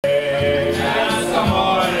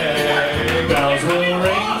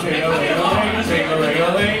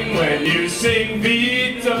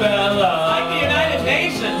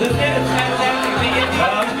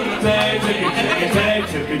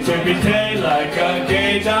tippy-tay like a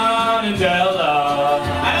gay Donatella.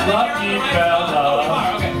 Lucky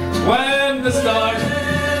fella. When the stars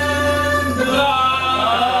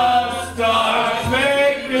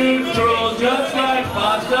make neutral, just like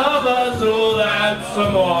pasta basil and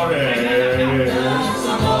samore.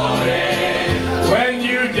 When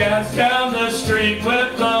you dance down the street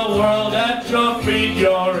with the world at your feet,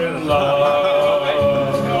 you're in love.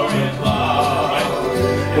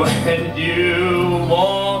 When you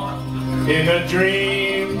walk in a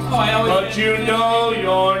dream, but you know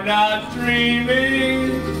you're not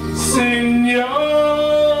dreaming, Signore.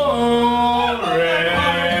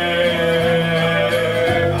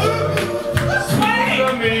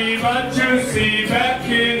 Sweet me, but you see, back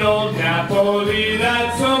in old Napoli,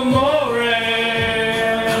 that's amore.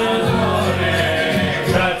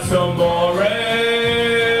 That's amore.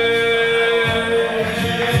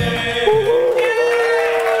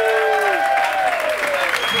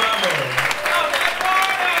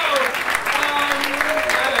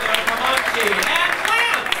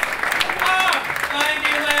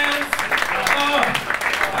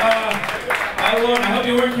 I hope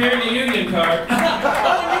you weren't carrying a union card. Oh,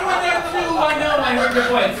 you were there too. I know. I heard your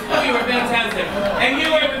voice. Oh, you were fantastic. And you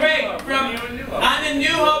were great. I'm in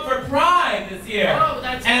New Hope for Pride this year.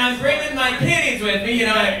 And I'm bringing my kitties with me, you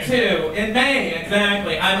know, I have 2. In May,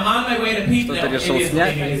 exactly. I'm on my way to Pizza. All right. So, he's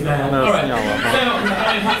going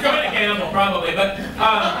to gamble, probably. But, you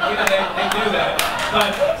know, they do that.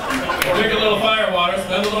 But, drink a little firewater,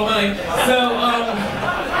 spend a little money. So,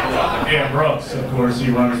 yeah, Brooks, of course,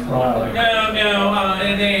 he runs Pride. No,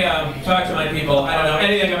 and they talk to my people. I don't know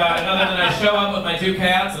anything about it other than I show up with my 2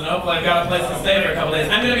 cats and hopefully I've got a place to stay for a couple days.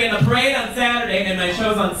 I'm going to be in the parade on Saturday and my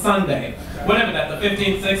show's on Sunday. Whatever that, the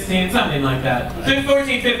 15th, 16th, something like that.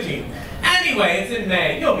 14th, 15th. Anyway, it's in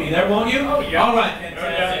May. You'll be there, won't you? Oh, yeah. All right,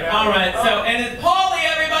 fantastic. All right, so, and it's Paulie,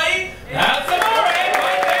 everybody. That's amore right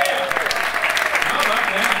there. How about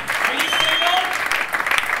that? Are you single?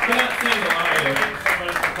 You're not single, are you?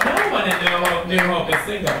 No one in New Hope is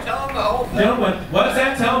single. Tell them the whole thing. No one. What's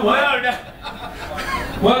that? Tell them what?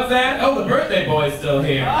 What's that? Oh, the birthday boy's still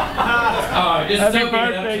here. Oh, just Happy soaking it up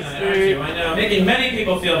birthday, tonight, Steve. aren't you? I know, making many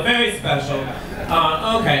people feel very special.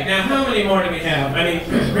 Okay, now how many more do we have? I mean,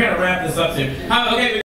 we're gonna wrap this up soon. Okay, we